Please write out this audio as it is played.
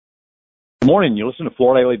Good morning. You listen to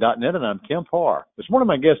FloorDaily.net, and I'm Kim Parr. This morning,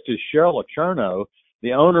 my guest is Cheryl Acierno,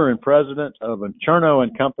 the owner and president of Acierno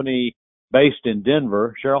and Company based in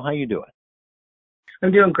Denver. Cheryl, how you doing?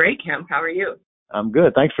 I'm doing great, Kim. How are you? I'm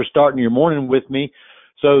good. Thanks for starting your morning with me.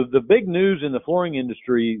 So the big news in the flooring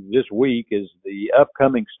industry this week is the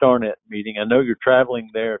upcoming Starnet meeting. I know you're traveling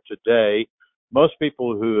there today. Most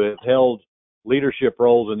people who have held leadership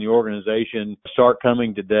roles in the organization start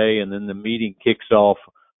coming today, and then the meeting kicks off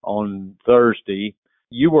on Thursday.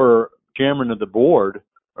 You were chairman of the board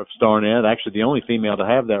of Starnet, actually the only female to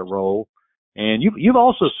have that role. And you've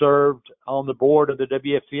also served on the board of the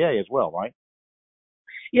WFCA as well, right?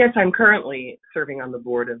 Yes, I'm currently serving on the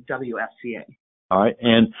board of WFCA. All right.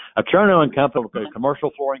 And Acierno and Company, a commercial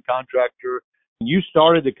flooring contractor. You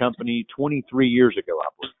started the company 23 years ago, I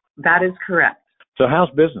believe. That is correct. So how's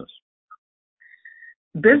business?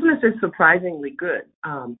 Business is surprisingly good.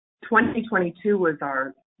 2022 was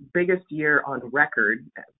our biggest year on record,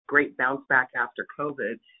 great bounce back after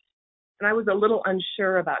COVID. And I was a little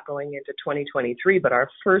unsure about going into 2023, but our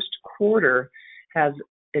first quarter has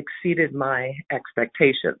exceeded my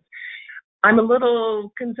expectations. I'm a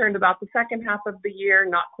little concerned about the second half of the year,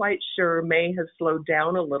 not quite sure. May has slowed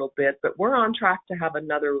down a little bit, but we're on track to have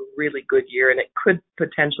another really good year, and it could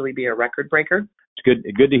potentially be a record breaker.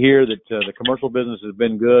 It's good to hear that the commercial business has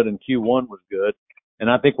been good and Q1 was good. And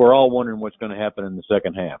I think we're all wondering what's going to happen in the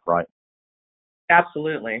second half, right?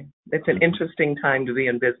 Absolutely. It's an interesting time to be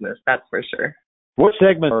in business, that's for sure. What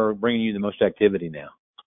segments are bringing you the most activity now?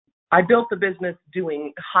 I built the business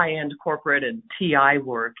doing high-end corporate and TI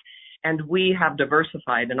work, and we have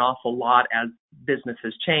diversified an awful lot as business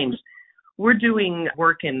has changed. We're doing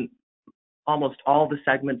work in almost all the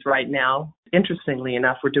segments right now. Interestingly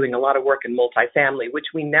enough, we're doing a lot of work in multifamily, which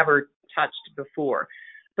we never touched before.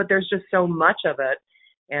 But there's just so much of it.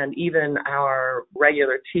 And even our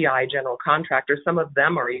regular TI general contractors, some of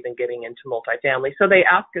them are even getting into multifamily. So they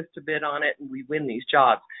ask us to bid on it, and we win these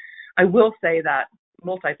jobs. I will say that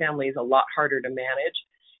multifamily is a lot harder to manage.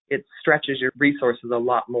 It stretches your resources a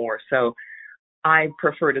lot more. So I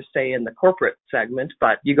prefer to stay in the corporate segment,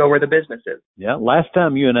 but you go where the business is. Yeah. Last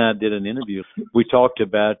time you and I did an interview, we talked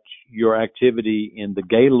about your activity in the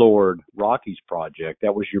Gaylord Rockies project.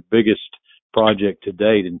 That was your biggest project to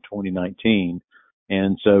date in 2019.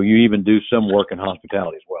 And so you even do some work in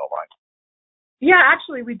hospitality as well, right? Yeah,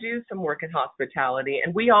 actually, we do some work in hospitality,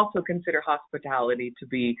 and we also consider hospitality to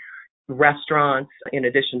be restaurants in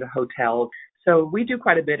addition to hotels. So we do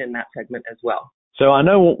quite a bit in that segment as well. So I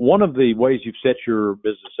know one of the ways you've set your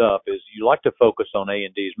business up is you like to focus on A&D.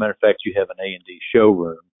 As a matter of fact, you have an A&D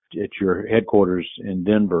showroom at your headquarters in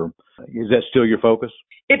Denver. Is that still your focus?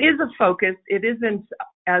 It is a focus. It isn't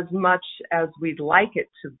as much as we'd like it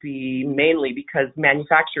to be, mainly because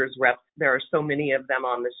manufacturers reps, there are so many of them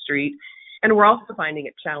on the street. And we're also finding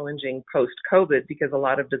it challenging post-COVID because a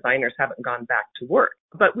lot of designers haven't gone back to work.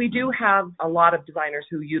 But we do have a lot of designers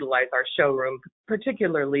who utilize our showroom,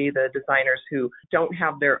 particularly the designers who don't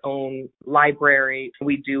have their own library.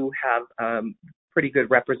 We do have pretty good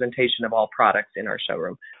representation of all products in our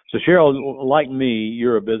showroom. So Cheryl, like me,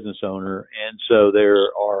 you're a business owner, and so there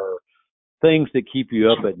are things that keep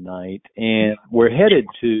you up at night. And we're headed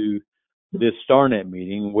to this Starnet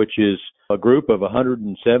meeting, which is a group of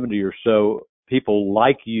 170 or so people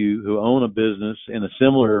like you who own a business in a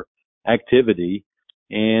similar activity.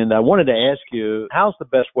 And I wanted to ask you, how's the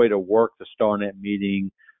best way to work the Starnet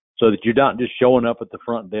meeting so that you're not just showing up at the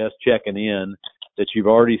front desk checking in, that you've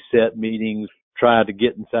already set meetings, tried to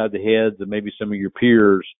get inside the heads of maybe some of your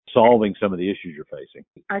peers, solving some of the issues you're facing?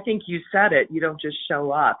 I think you said it. You don't just show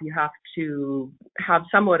up. You have to have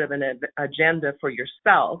somewhat of an agenda for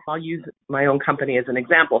yourself. I'll use my own company as an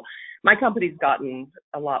example. My company's gotten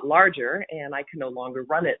a lot larger, and I can no longer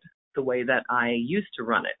run it the way that I used to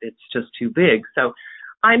run it. It's just too big. So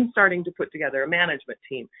I'm starting to put together a management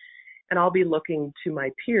team, and I'll be looking to my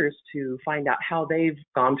peers to find out how they've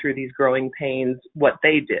gone through these growing pains, what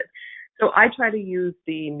they did. So I try to use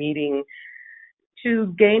the meeting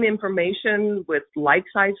to gain information with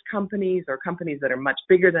like-sized companies or companies that are much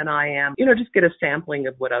bigger than I am, just get a sampling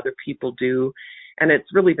of what other people do. And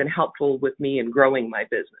it's really been helpful with me in growing my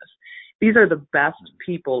business. These are the best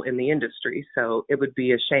people in the industry, so it would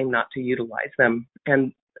be a shame not to utilize them.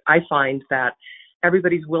 And I find that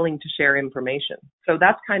everybody's willing to share information. So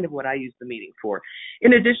that's kind of what I use the meeting for,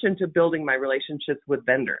 in addition to building my relationships with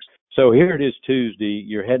vendors. So here it is Tuesday.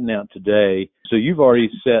 You're heading out today. So you've already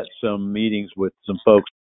set some meetings with some folks.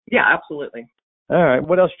 Yeah, absolutely. All right.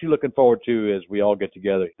 What else are you looking forward to as we all get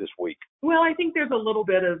together this week? Well, I think there's a little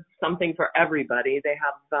bit of something for everybody. They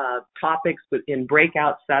have topics in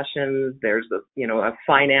breakout sessions. There's a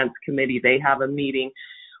finance committee. They have a meeting.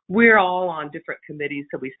 We're all on different committees,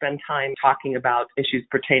 so we spend time talking about issues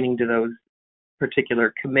pertaining to those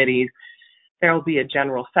particular committees. There will be a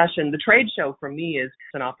general session. The trade show for me is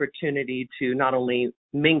an opportunity to not only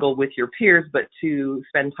mingle with your peers, but to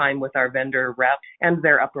spend time with our vendor rep and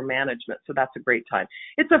their upper management. So that's a great time.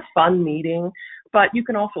 It's a fun meeting, but you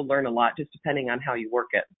can also learn a lot just depending on how you work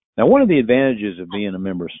it. Now, one of the advantages of being a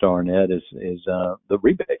member of Starnet is the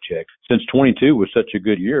rebate check. Since 22 was such a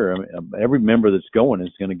good year, I mean, every member that's going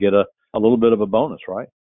is going to get a little bit of a bonus, right?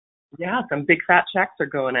 Yeah, some big fat checks are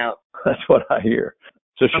going out. That's what I hear.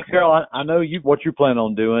 So, Cheryl, I know what you're planning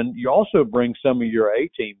on doing. You also bring some of your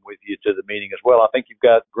A-team with you to the meeting as well. I think you've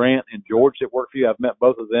got Grant and George that work for you. I've met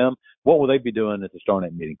both of them. What will they be doing at the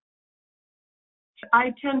Starnet meeting?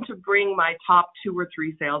 I tend to bring my top 2 or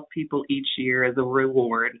 3 salespeople each year as a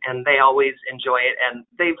reward, and they always enjoy it. And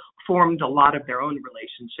they've formed a lot of their own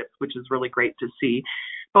relationships, which is really great to see.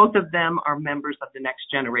 Both of them are members of the Next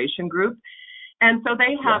Generation group. And so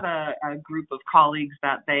they have a group of colleagues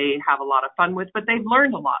that they have a lot of fun with, but they've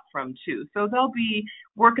learned a lot from too. So they'll be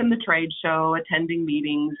working the trade show, attending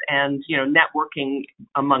meetings, and networking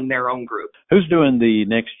among their own group. Who's doing the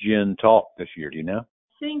Next Gen talk this year? Do you know?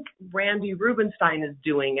 I think Randy Rubenstein is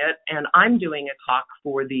doing it, and I'm doing a talk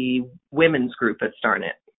for the women's group at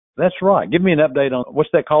Starnet. That's right. Give me an update on what's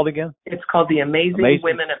that called again? It's called the Amazing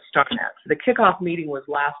Women at Starnet. The kickoff meeting was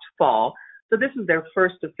last fall. So this is their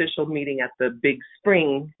first official meeting at the big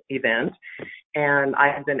spring event, and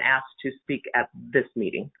I have been asked to speak at this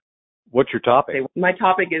meeting. What's your topic? My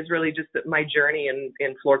topic is really just my journey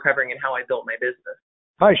in floor covering and how I built my business.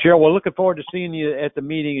 All right, Cheryl. Well, looking forward to seeing you at the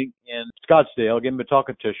meeting in Scottsdale. Again, we're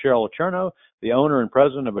talking to Cheryl Acierno, the owner and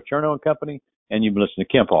president of Acierno & Company, and you've been listening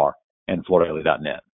to Kempar and FloorDaily.net.